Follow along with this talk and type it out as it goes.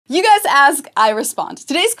You guys ask, I respond.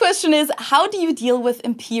 Today's question is, how do you deal with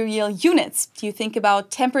imperial units? Do you think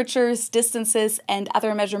about temperatures, distances, and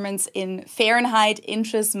other measurements in Fahrenheit,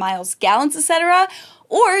 inches, miles, gallons, etc.?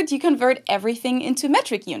 Or do you convert everything into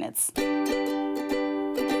metric units?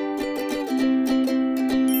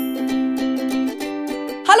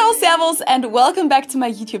 Hello, servus, and welcome back to my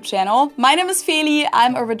YouTube channel. My name is Feli.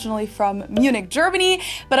 I'm originally from Munich, Germany,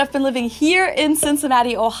 but I've been living here in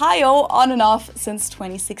Cincinnati, Ohio, on and off since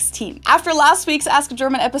 2016. After last week's Ask a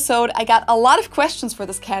German episode, I got a lot of questions for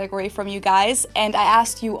this category from you guys, and I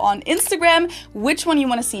asked you on Instagram which one you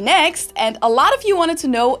want to see next, and a lot of you wanted to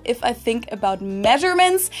know if I think about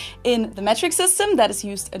measurements in the metric system that is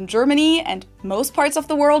used in Germany and most parts of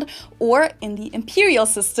the world, or in the imperial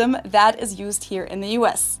system that is used here in the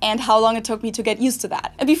US. And how long it took me to get used to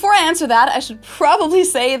that. And before I answer that, I should probably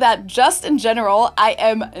say that just in general, I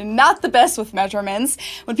am not the best with measurements.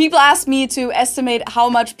 When people ask me to estimate how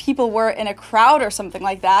much people were in a crowd or something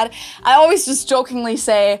like that, I always just jokingly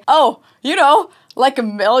say, oh, you know, like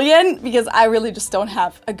 1 million, because I really just don't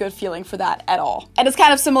have a good feeling for that at all. And it's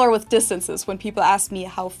kind of similar with distances when people ask me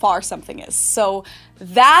how far something is. So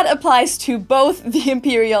that applies to both the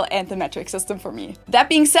imperial and the metric system for me. That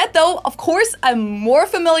being said though, of course, I'm more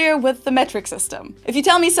familiar with the metric system. If you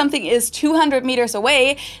tell me something is 200 meters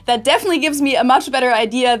away, that definitely gives me a much better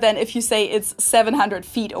idea than if you say it's 700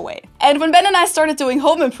 feet away. And when Ben and I started doing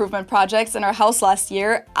home improvement projects in our house last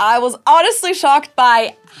year, I was honestly shocked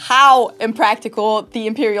by how impractical the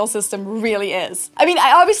imperial system really is. I mean,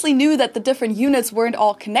 I obviously knew that the different units weren't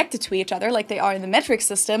all connected to each other like they are in the metric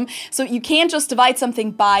system, so you can't just divide something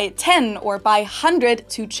by 10 or by 100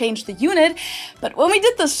 to change the unit. But when we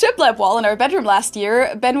did the shiplap wall in our bedroom last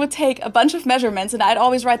year, Ben would take a bunch of measurements and I'd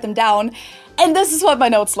always write them down. And this is what my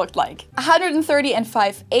notes looked like. 130 and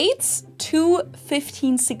 5/8, 2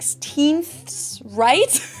 15/16,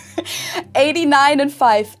 right? 89 and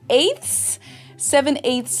 5/8,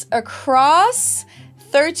 7/8 across,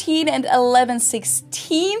 13 and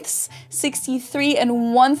 11/16, 63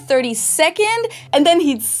 and 1/32, and then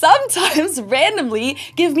he'd sometimes randomly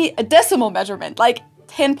give me a decimal measurement, like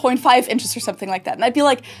 10.5 inches or something like that. And I'd be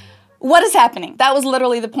like, what is happening? That was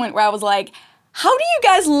literally the point where I was like, how do you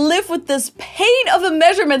guys live with this pain of a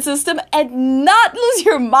measurement system and not lose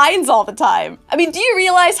your minds all the time? I mean, do you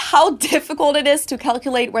realize how difficult it is to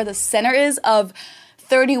calculate where the center is of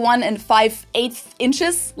 31 and 5/8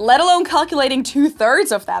 inches, let alone calculating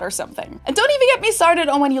 2/3 of that or something? And don't even get me started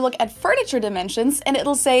on when you look at furniture dimensions and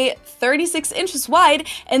it'll say 36 inches wide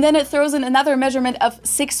and then it throws in another measurement of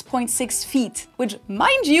 6.6 feet, which,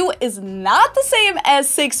 mind you, is not the same as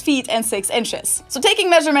 6 feet and 6 inches. So taking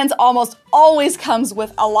measurements almost always comes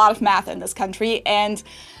with a lot of math in this country, and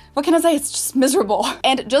what can I say? It's just miserable.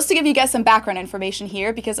 And just to give you guys some background information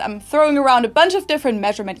here, because I'm throwing around a bunch of different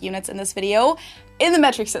measurement units in this video, in the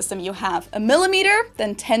metric system you have a millimeter,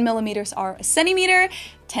 then 10 millimeters are a centimeter,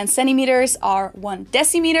 10 centimeters are 1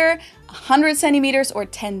 decimeter, 100 centimeters or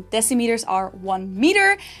 10 decimeters are 1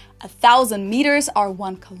 meter, 1,000 meters are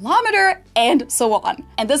 1 kilometer, and so on.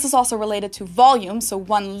 And this is also related to volume, so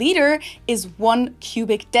 1 liter is 1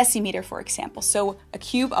 cubic decimeter, for example. So a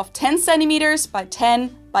cube of 10 centimeters by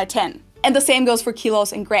 10 by 10. And the same goes for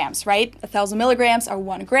kilos and grams, right? 1,000 milligrams are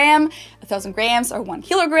 1 gram, 1,000 grams are 1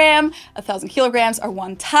 kilogram, 1,000 kilograms are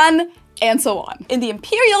 1 ton, and so on. In the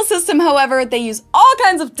imperial system, however, they use all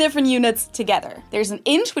kinds of different units together. There's an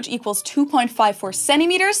inch, which equals 2.54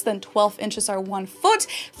 centimeters, then 12 inches are 1 foot,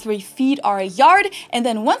 3 feet are a yard, and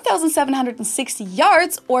then 1,760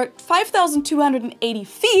 yards, or 5,280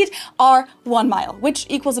 feet, are 1 mile, which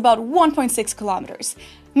equals about 1.6 kilometers.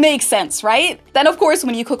 Makes sense, right? Then of course,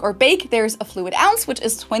 when you cook or bake, there's a fluid ounce, which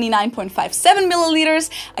is 29.57 milliliters,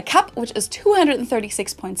 a cup, which is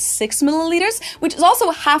 236.6 milliliters, which is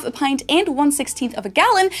also half a pint, and 1/16 of a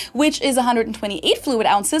gallon, which is 128 fluid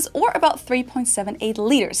ounces, or about 3.78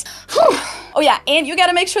 liters. Oh yeah, and you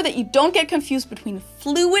gotta make sure that you don't get confused between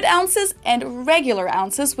fluid ounces and regular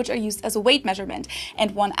ounces, which are used as a weight measurement.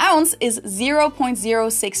 And 1 ounce is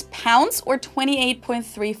 0.06 pounds, or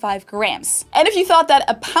 28.35 grams. And if you thought that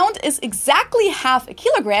a pound is exactly half a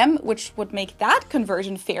kilogram, which would make that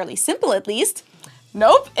conversion fairly simple at least,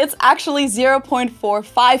 nope, it's actually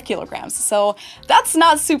 0.45 kilograms. So that's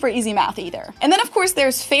not super easy math either. And then of course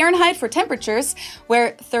there's Fahrenheit for temperatures,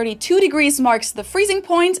 where 32 degrees marks the freezing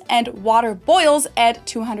point and water boils at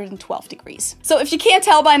 212 degrees. So if you can't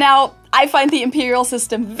tell by now, I find the imperial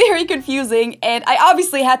system very confusing, and I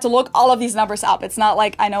obviously had to look all of these numbers up. It's not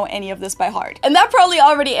like I know any of this by heart. And that probably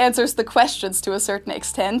already answers the questions to a certain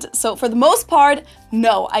extent. So for the most part,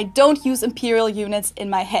 no, I don't use imperial units in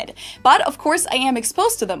my head. But of course I am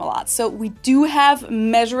exposed to them a lot. So we do have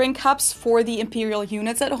measuring cups for the imperial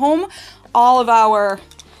units at home. All of our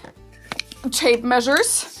tape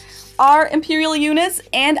measures are imperial units,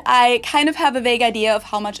 and I kind of have a vague idea of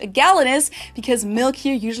how much a gallon is because milk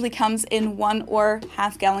here usually comes in 1 or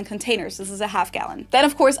half-gallon containers. This is a half-gallon. Then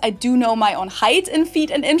of course I do know my own height in feet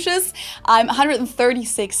and inches. I'm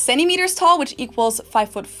 136 centimeters tall, which equals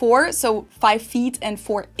 5'4", so 5 feet and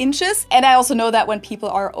 4 inches. And I also know that when people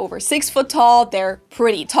are over 6 foot tall, they're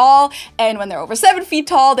pretty tall, and when they're over 7 feet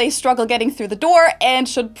tall, they struggle getting through the door and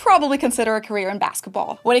should probably consider a career in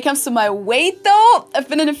basketball. When it comes to my weight though, I've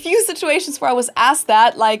been in a few situations where I was asked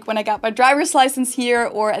that, like when I got my driver's license here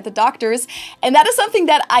or at the doctor's, and that is something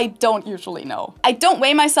that I don't usually know. I don't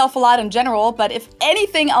weigh myself a lot in general, but if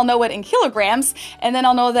anything, I'll know it in kilograms, and then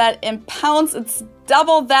I'll know that in pounds it's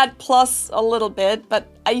double that plus a little bit, but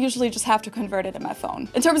I usually just have to convert it in my phone.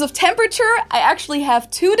 In terms of temperature, I actually have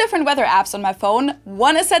 2 different weather apps on my phone.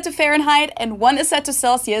 One is set to Fahrenheit and one is set to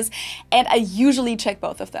Celsius, and I usually check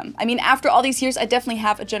both of them. I mean, after all these years, I definitely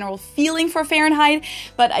have a general feeling for Fahrenheit,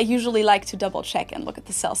 but I usually like to double check and look at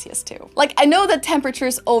the Celsius too. Like, I know that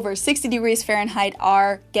temperatures over 60 degrees Fahrenheit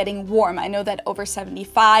are getting warm. I know that over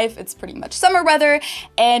 75, it's pretty much summer weather,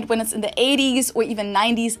 and when it's in the 80s or even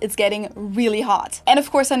 90s, it's getting really hot. And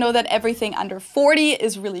of course, I know that everything under 40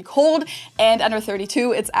 is really cold, and under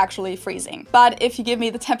 32, it's actually freezing. But if you give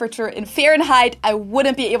me the temperature in Fahrenheit, I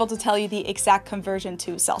wouldn't be able to tell you the exact conversion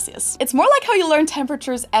to Celsius. It's more like how you learn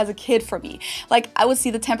temperatures as a kid for me. Like, I would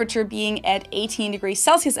see the temperature being at 18 degrees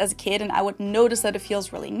Celsius as a kid, and I would notice that it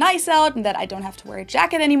feels really nice out and that I don't have to wear a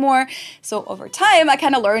jacket anymore. So over time, I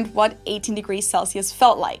kind of learned what 18 degrees Celsius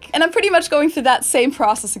felt like. And I'm pretty much going through that same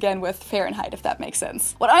process again with Fahrenheit, if that makes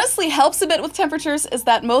sense. What honestly helps a bit with temperatures is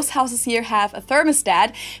that most houses here have a thermostat,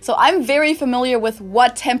 so I'm very familiar with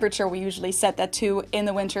what temperature we usually set that to in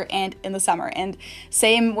the winter and in the summer. And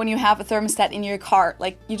same when you have a thermostat in your car,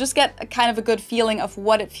 like you just get a kind of a good feeling of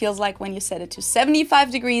what it feels like when you set it to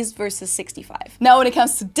 75 degrees versus 65. Now when it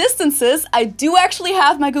comes to distances, I do actually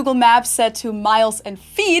have my Google Maps set to miles and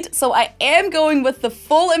feet, so I am going with the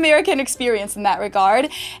full American experience in that regard.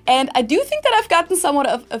 And I do think that I've gotten somewhat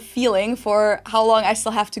of a feeling for how long I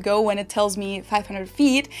still have to go when it tells me 500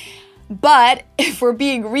 feet. But if we're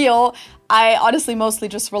being real, I honestly mostly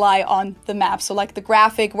just rely on the map. So like the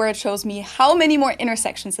graphic where it shows me how many more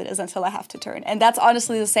intersections it is until I have to turn. And that's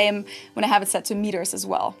honestly the same when I have it set to meters as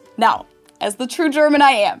well. Now, as the true German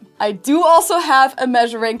I am, I do also have a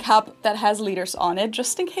measuring cup that has liters on it,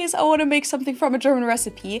 just in case I want to make something from a German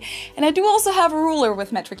recipe. And I do also have a ruler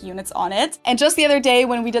with metric units on it. And just the other day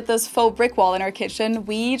when we did this faux brick wall in our kitchen,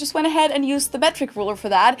 we just went ahead and used the metric ruler for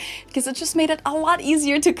that, because it just made it a lot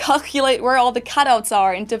easier to calculate where all the cutouts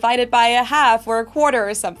are and divide it by a half or a quarter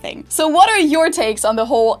or something. So what are your takes on the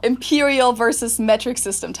whole imperial versus metric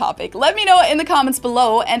system topic? Let me know in the comments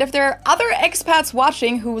below, and if there are other expats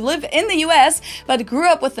watching who live in the US but grew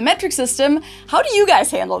up with the metric system, how do you guys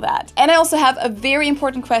handle that? And I also have a very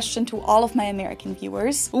important question to all of my American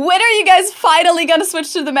viewers. When are you guys finally gonna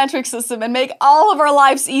switch to the metric system and make all of our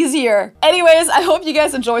lives easier? Anyways, I hope you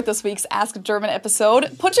guys enjoyed this week's Ask German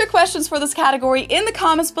episode. Put your questions for this category in the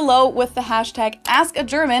comments below with the hashtag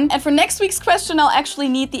 #AskAGerman. And for next week's question, I'll actually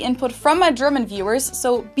need the input from my German viewers,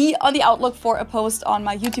 so be on the outlook for a post on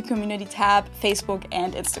my YouTube community tab, Facebook,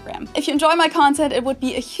 and Instagram. If you enjoy my content, it would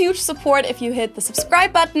be a huge support if you hit the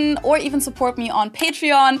subscribe button, or even support me on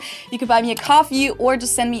Patreon. You can buy me a coffee or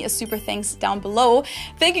just send me a super thanks down below.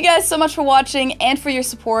 Thank you guys so much for watching and for your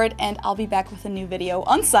support, and I'll be back with a new video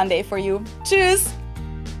on Sunday for you. Tschüss!